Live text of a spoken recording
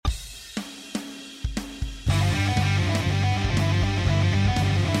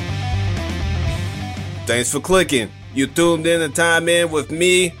Thanks for clicking. You tuned in and time in with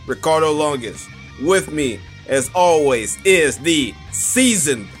me, Ricardo Longus. With me, as always, is the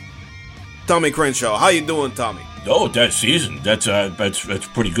seasoned Tommy Crenshaw. How you doing, Tommy? Oh, that's seasoned. That's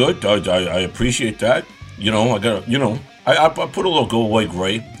pretty good. I appreciate that. I put a little go away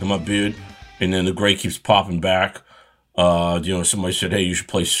gray in my beard, and then the gray keeps popping back. Somebody said, "Hey, you should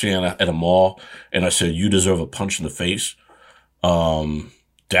play Santa at a mall," and I said, "You deserve a punch in the face."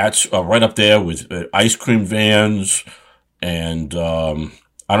 That's right up there with ice cream vans and I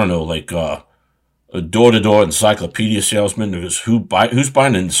don't know, like a door-to-door encyclopedia salesman. Because who's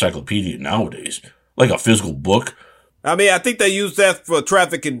buying an encyclopedia nowadays? Like a physical book? I mean, I think they use that for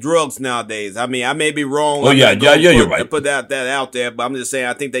trafficking drugs nowadays. I mean, I may be wrong. Oh, yeah, you're right. Put that out there, but I'm just saying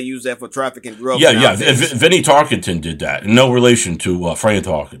I think they use that for trafficking drugs. Yeah. Vinnie Tarkenton did that. In no relation to Frank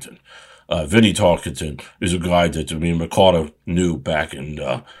Tarkenton. Vinnie Tarkenton is a guy that Ricardo knew back in.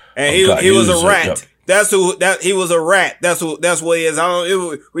 And he was a rat. He was a rat. That's what he is. I'm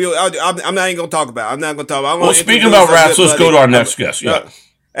not even gonna talk about it. I'm not gonna talk about it. Well, speaking about rats, let's go to our next guest. Yeah.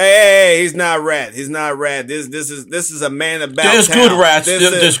 Hey, he's not a rat. He's not a rat. This is a man about There's town. good rats.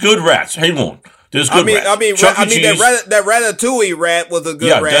 There's good rats. Hang on. There's good rats. That Ratatouille rat was a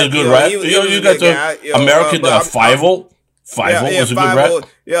good rat. Yeah, that's a good rat. You got the American Fievel. Fievel was a good rat.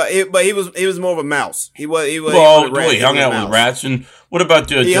 Yeah, but he was more of a mouse. He hung out with rats. And what about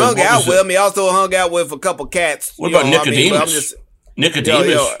he hung out with him. He also hung out with a couple cats. What about Nicodemus?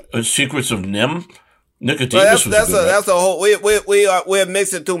 Nicodemus, Secrets of Nim. Nicodemus was that's a whole. We're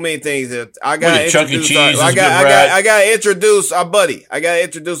mixing too many things here. I got to introduce our buddy. I got to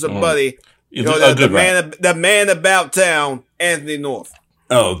introduce a buddy. The man about town, Anthony North.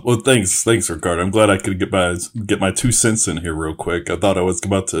 Oh, well, thanks, Ricardo. I'm glad I could get my 2 cents in here real quick. I thought I was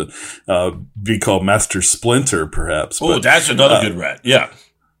about to be called Master Splinter, perhaps. Oh, that's another good rat. Yeah.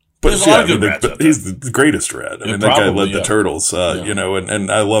 But there's a lot of good rats. He's the greatest rat. I mean, that guy led the Turtles, and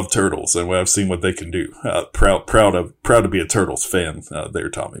I love Turtles, and I've seen what they can do. Proud to be a Turtles fan there,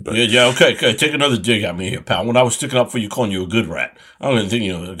 Tommy. But okay. Take another dig at me here, pal. When I was sticking up for you, calling you a good rat, I don't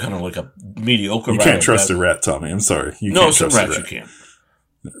think kind of like a mediocre rat. You can't trust a rat, Tommy. I'm sorry. No, some rats you can.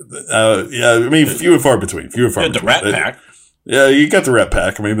 I mean, few and far between. The Rat Pack. Yeah, you got the Rat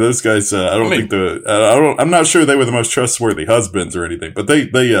Pack. I mean, those guys. I'm not sure they were the most trustworthy husbands or anything, but they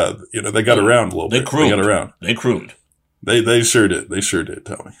got around a little bit. They got around. They crooned. They sure did. They sure did,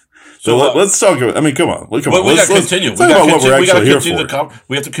 Tommy. So let's talk about. I mean, come on. We got to continue. Let's talk about what we're actually here for.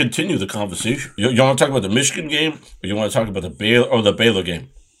 We have to continue the conversation. You want to talk about the Michigan game, or you want to talk about the Baylor game?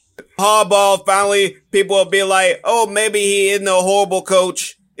 Harbaugh, finally, people will be like, "Oh, maybe he isn't a horrible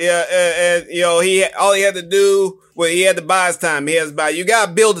coach." Yeah, and all he had to do was he had to buy his time. You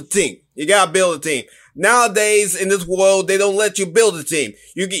gotta build a team. Nowadays, in this world, they don't let you build a team.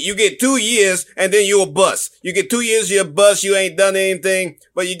 You get 2 years and then you're a bust. You get 2 years, you're a bust. You ain't done anything,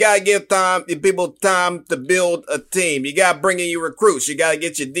 but you gotta give people time to build a team. You gotta bring in your recruits. You gotta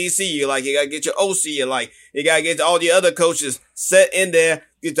get your DC you gotta get your OC you gotta get all your other coaches set in there.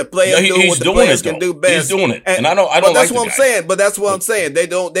 Get the players doing what the players can do best. He's doing it, and I don't. But that's what I'm saying. But that's what I'm saying. They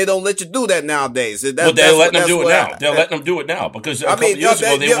don't let you do that nowadays. But they're letting them do it now. They're letting them do it now because a couple years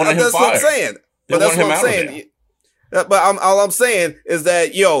ago they wanted him fired. That's what I'm saying. But that's what I'm saying. But all I'm saying is that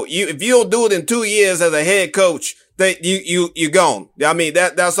if you don't do it in 2 years as a head coach, you gone. I mean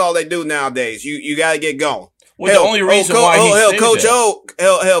that's all they do nowadays. You got to get gone. Well, the only reason why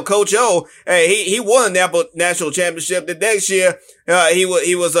Coach O, hey, he won a national championship. The next year, he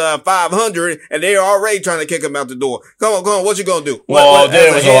was 500, and they're already trying to kick him out the door. Come on, what you gonna do? Well,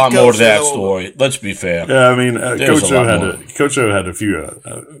 there was a lot more to that story. Let's be fair. Yeah, I mean, Coach O had a few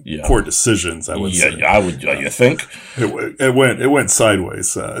poor decisions. I would say. Yeah, I would. You think it went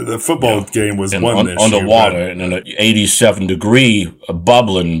sideways? The football game was one issue. Underwater and in an 87-degree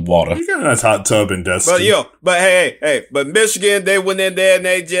bubbling water. You got a nice hot tub in Dusty. But Michigan, they went in there and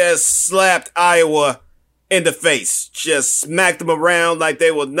they just slapped Iowa in the face. Just smacked them around like they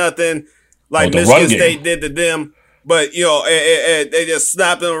were nothing, like Michigan State did to them. But, they just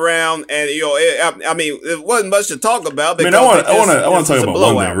slapped them around and, I mean, it wasn't much to talk about. I want to talk about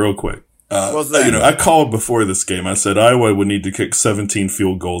one thing real quick. What's that? I called before this game. I said Iowa would need to kick 17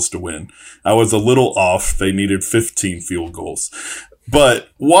 field goals to win. I was a little off. They needed 15 field goals. But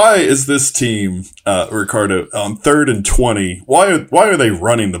why is this team, Ricardo, on 3rd and 20? Why are they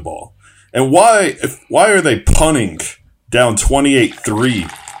running the ball? And why are they punting down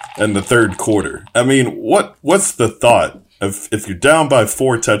 28-3 in the third quarter? I mean, what's the thought of if you're down by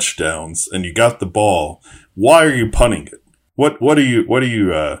 4 touchdowns and you got the ball? Why are you punting it? What are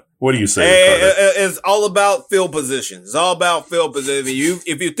you What do you say, Ricardo? It's all about field position. It's all about field position.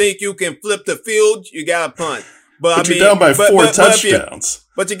 If you think you can flip the field, you got to punt. But you're down by 4 touchdowns.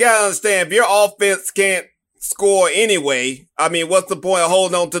 But you got to understand, if your offense can't score anyway, I mean, what's the point of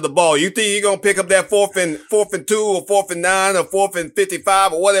holding on to the ball? You think you're going to pick up that 4th and 2 or 4th and 9 or 4th and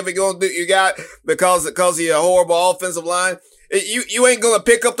 55 or whatever you're going to do you got because of your horrible offensive line? You ain't going to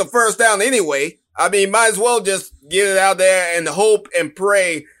pick up the first down anyway. I mean, might as well just get it out there and hope and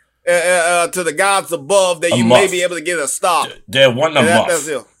pray to the gods above that you may be able to get a stop. They're wanting a muff.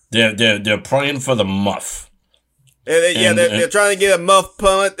 They're praying for the muff. They're trying to get a muff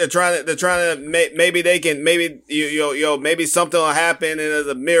punt. They're trying to maybe something will happen and there's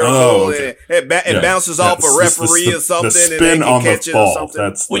a miracle. Oh, okay. And it bounces off a referee or something. The spin and they can catch it or something.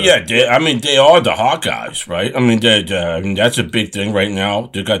 They are the Hawkeyes, right? I mean, that's a big thing right now.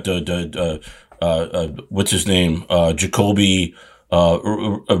 They got the what's his name? Jacoby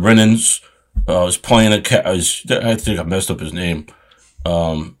Rennans is playing I think I messed up his name.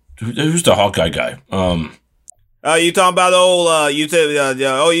 Who's the Hawkeye guy? You talking about you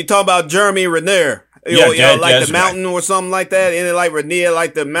talking about Jeremy Renner? Like the mountain or something like that. Isn't it like Rainier,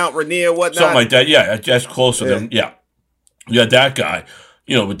 like the Mount Rainier, whatnot? Something like that. Yeah, that's closer than that guy.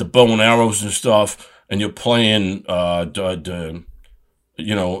 With the bow and arrows and stuff, and you're playing the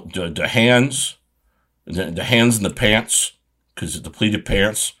hands, the hands and the pants because it's depleted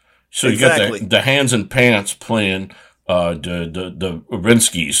pants. So you got the hands and pants playing the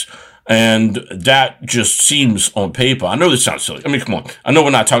Rinskis. And that just seems on paper. I know this sounds silly. I mean, come on. I know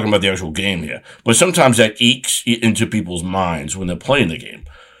we're not talking about the actual game here, but sometimes that ekes into people's minds when they're playing the game.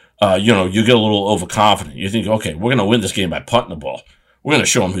 You get a little overconfident. You think, okay, we're going to win this game by punting the ball. We're going to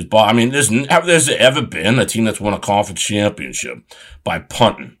show them who's ball. I mean, there's ever been a team that's won a conference championship by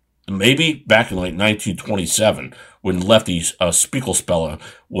punting? Maybe back in like 1927 when lefties, Spiegelspeller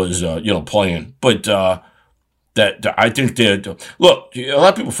was, playing. But, that I think look, a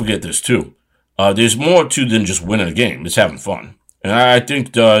lot of people forget this too. There's more to than just winning a game. It's having fun. And I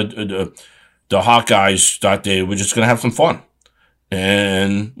think the Hawkeyes thought they were just going to have some fun.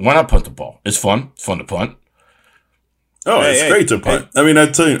 And why not punt the ball? It's fun. It's fun to punt. Oh, it's great to punt. I mean, I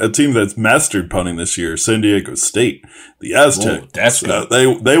tell you, a team that's mastered punting this year, San Diego State, the Aztecs. That's good.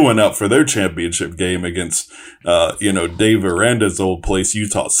 They went out for their championship game against, Dave Aranda's old place,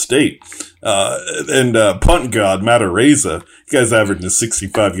 Utah State. And punt god, Matt Araiza, you guys averaging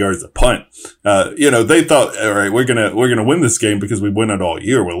 65 yards a punt. They thought, all right, we're gonna win this game because we win it all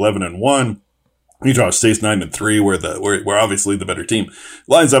year. We're 11-1. Utah State's 9-3. We're obviously the better team.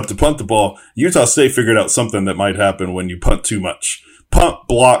 Lines up to punt the ball. Utah State figured out something that might happen when you punt too much. Punt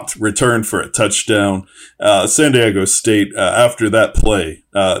blocked, return for a touchdown. San Diego State, after that play,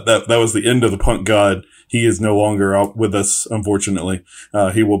 that was the end of the punt god. He is no longer out with us, unfortunately.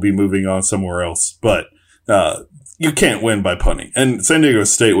 He will be moving on somewhere else, but, you can't win by punting. And San Diego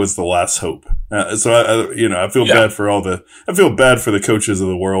State was the last hope. So I feel bad for I feel bad for the coaches of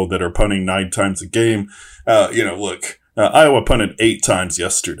the world that are punting 9 times a game. Iowa punted 8 times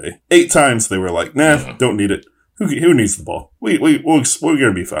yesterday. 8 times they were like, don't need it. Who needs the ball? We're going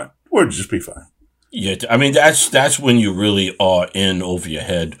to be fine. We'll just be fine. Yeah. I mean, that's when you really are in over your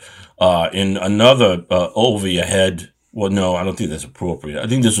head. In another, over your head. Well, no, I don't think that's appropriate. I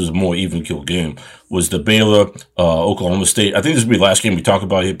think this was a more even kill game. Was the Baylor, Oklahoma State. I think this will be the last game we talk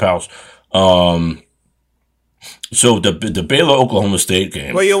about here, pals. So the Baylor, Oklahoma State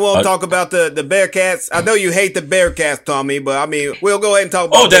game. Well, you won't talk about the Bearcats. I know you hate the Bearcats, Tommy, but I mean, we'll go ahead and talk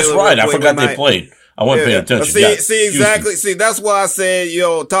about Oh, that's Baylor right. I forgot they played. I wasn't paying attention. See, exactly. See, that's why I said,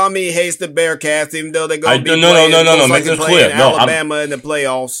 Tommy hates the Bearcats, even though they're going to be No, make this clear. Alabama in the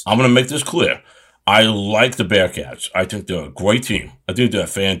playoffs. I'm going to make this clear. I like the Bearcats. I think they're a great team. I think they're a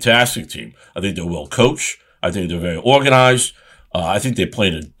fantastic team. I think they're well coached. I think they're very organized. I think they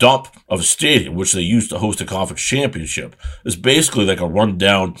played a dump of a stadium, which they used to host a conference championship. It's basically like a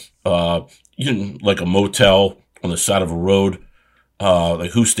rundown, like a motel on the side of a road.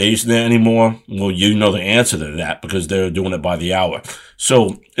 Like who stays there anymore? Well, you know the answer to that because they're doing it by the hour.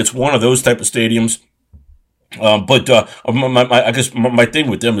 So it's one of those type of stadiums. I guess my thing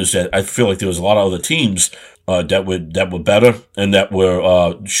with them is that I feel like there was a lot of other teams, that were better and that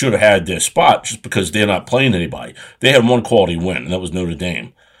should have had their spot just because they're not playing anybody. They had one quality win, and that was Notre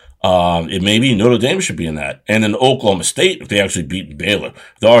Dame. It may be Notre Dame should be in that. And then Oklahoma State, if they actually beat Baylor,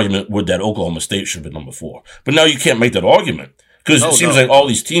 the argument would that Oklahoma State should have been number 4. But now you can't make that argument because it seems like all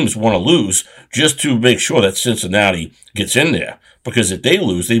these teams want to lose just to make sure that Cincinnati gets in there. Because if they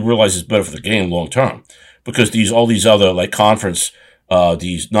lose, they realize it's better for the game long term. Because all these other like conference,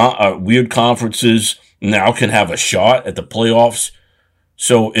 these not weird conferences now can have a shot at the playoffs.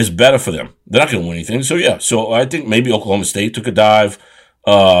 So it's better for them. They're not going to win anything. So yeah. So I think maybe Oklahoma State took a dive.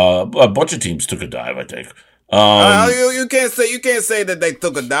 A bunch of teams took a dive, I think. You can't say that they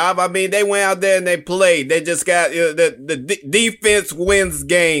took a dive. I mean, they went out there and they played. They just got the defense wins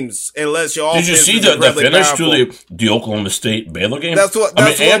games unless your offense. Did you see the finish to the Oklahoma State Baylor game? That's what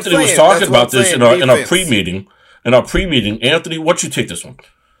Anthony was talking about this in our pre-meeting. Anthony, what'd you take this one?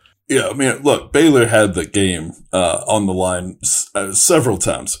 Yeah, I mean, look, Baylor had the game on the line several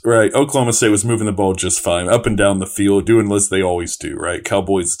times, right? Oklahoma State was moving the ball just fine, up and down the field, doing as they always do, right?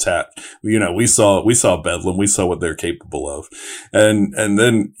 Cowboys attack. We saw Bedlam, we saw what they're capable of, and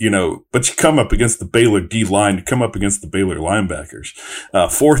then but you come up against the Baylor D line, you come up against the Baylor linebackers,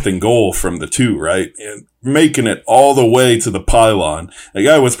 4th and goal from the 2, right? And making it all the way to the pylon. A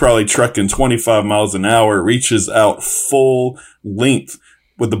guy was probably trucking 25 miles an hour, reaches out full length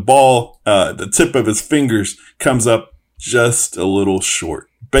with the ball, the tip of his fingers comes up just a little short.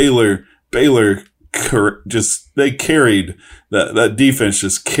 Baylor they carried that defense,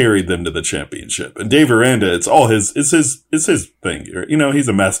 just carried them to the championship. And Dave Aranda, it's his thing. He's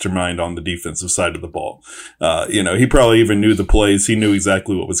a mastermind on the defensive side of the ball. He probably even knew the plays. He knew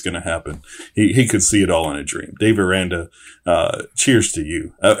exactly what was going to happen. He could see it all in a dream. Dave Aranda, cheers to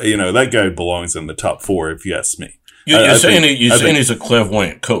you. That guy belongs in the top 4, if you ask me. You're saying he's a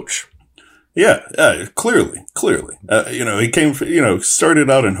clairvoyant coach. Yeah, clearly. He started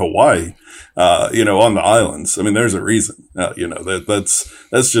out in Hawaii, on the islands. I mean, there's a reason.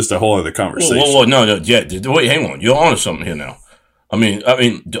 That's just a whole other conversation. No, yeah. Wait, hang on. You're onto something here now. I mean,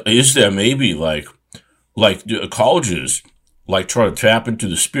 is there maybe like colleges try to tap into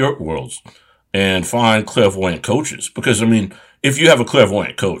the spirit worlds and find clairvoyant coaches? Because I mean, if you have a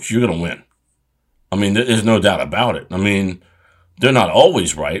clairvoyant coach, you're going to win. I mean, there's no doubt about it. I mean, they're not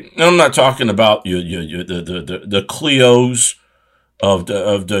always right. And I'm not talking about the Cleos of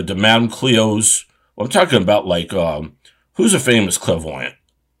the Madame Cleos. I'm talking about who's a famous clairvoyant?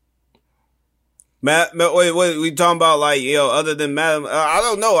 Wait, we talking about other than Madam? I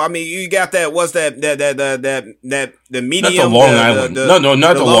don't know. I mean, you got that. What's that the medium? Not the Long Island. Not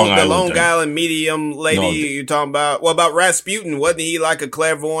the Long Island. The Long thing. Island medium lady. You talking about? What about Rasputin? Wasn't he like a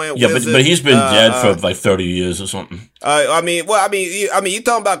clairvoyant? Yeah, but he's been dead for 30 years or something. You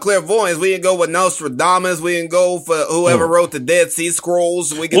talking about clairvoyance? We didn't go with Nostradamus. We didn't go for whoever wrote the Dead Sea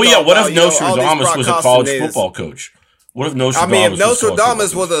Scrolls. What if Nostradamus was a college football coach? What if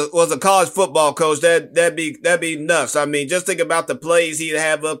Nostradamus was a college football coach? That'd be nuts. I mean, just think about the plays he'd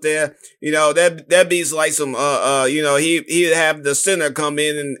have up there. That'd be like some he'd have the center come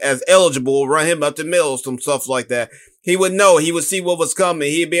in and as eligible, run him up the middle, some stuff like that. He would know. He would see what was coming.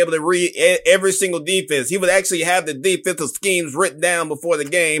 He'd be able to read every single defense. He would actually have the defensive schemes written down before the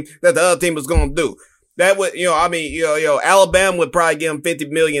game that the other team was going to do. That would, Alabama would probably give him $50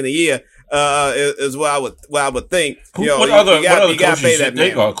 million a year. Is what I would think. What other coaches you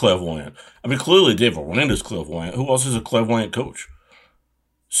think are clairvoyant? I mean, clearly Dave Aranda's clairvoyant. Who else is a clairvoyant coach?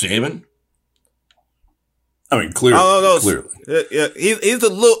 Saban? I mean, clearly. I don't know. He's a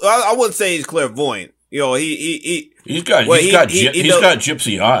little. I wouldn't say he's clairvoyant. He's got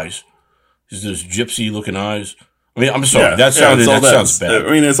gypsy eyes. He's this gypsy looking eyes. I mean, I'm sorry. That sounds bad.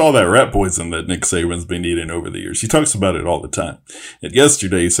 I mean, it's all that rat poison that Nick Saban's been eating over the years. He talks about it all the time. And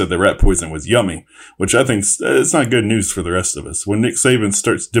yesterday he said the rat poison was yummy, which I think it's not good news for the rest of us. When Nick Saban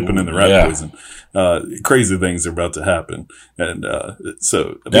starts dipping in the rat poison, crazy things are about to happen. And that's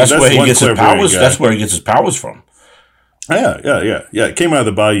where he gets his powers. That's where he gets his powers from. Yeah. It came out of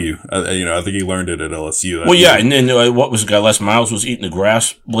the bayou. I think he learned it at LSU. And then what was the guy? Les Miles was eating the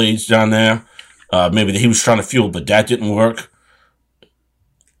grass blades down there. Maybe he was trying to fuel, but that didn't work.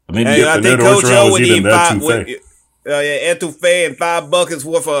 I think Coach O would eat etouffee and 5 buckets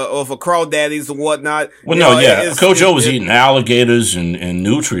worth of crawdaddies and whatnot. Well, Coach O was eating alligators and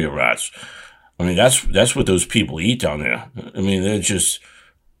nutria rats. I mean, that's what those people eat down there. I mean, they're just,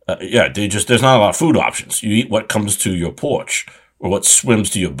 there's not a lot of food options. You eat what comes to your porch or what swims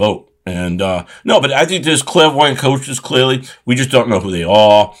to your boat. And, but I think there's clairvoyant coaches, clearly. We just don't know who they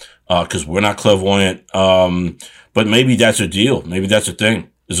are. Because we're not clairvoyant. But maybe that's a deal. Maybe that's a thing.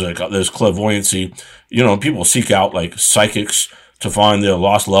 There's clairvoyancy. People seek out psychics to find their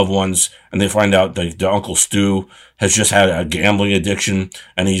lost loved ones, and they find out that their Uncle Stu has just had a gambling addiction,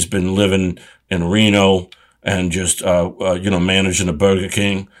 and he's been living in Reno and just, managing a Burger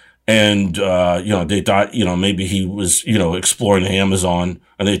King. And, they thought, maybe he was, exploring the Amazon,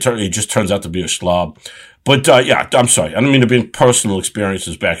 and he just turns out to be a slob. But, I'm sorry. I don't mean to bring personal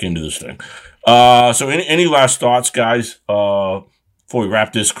experiences back into this thing. So any last thoughts, guys, before we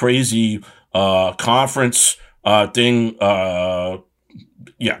wrap this crazy, conference, thing,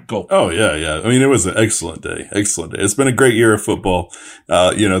 Yeah, go. Oh, yeah. I mean, it was an excellent day. Excellent day. It's been a great year of football.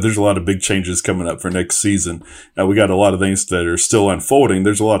 There's a lot of big changes coming up for next season. We got a lot of things that are still unfolding.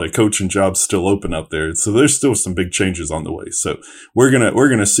 There's a lot of coaching jobs still open up there. So there's still some big changes on the way. So we're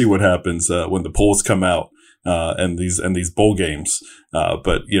going to see what happens, when the polls come out, and these bowl games.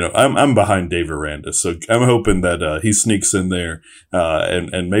 But I'm behind Dave Aranda. So I'm hoping that, he sneaks in there,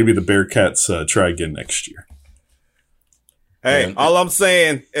 and maybe the Bearcats, try again next year. Hey, all I'm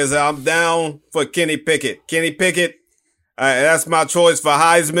saying is that I'm down for Kenny Pickett. Kenny Pickett, that's my choice for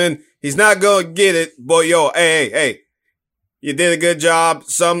Heisman. He's not going to get it, but hey, you did a good job.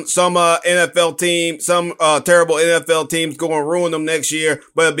 Some NFL team, terrible NFL teams going to ruin them next year,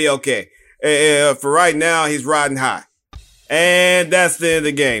 but it'll be okay. For right now, he's riding high. And that's the end of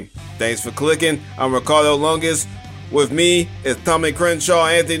the game. Thanks for clicking. I'm Ricardo Lungus. With me is Tommy Crenshaw,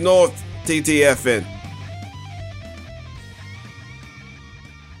 Anthony North, TTFN.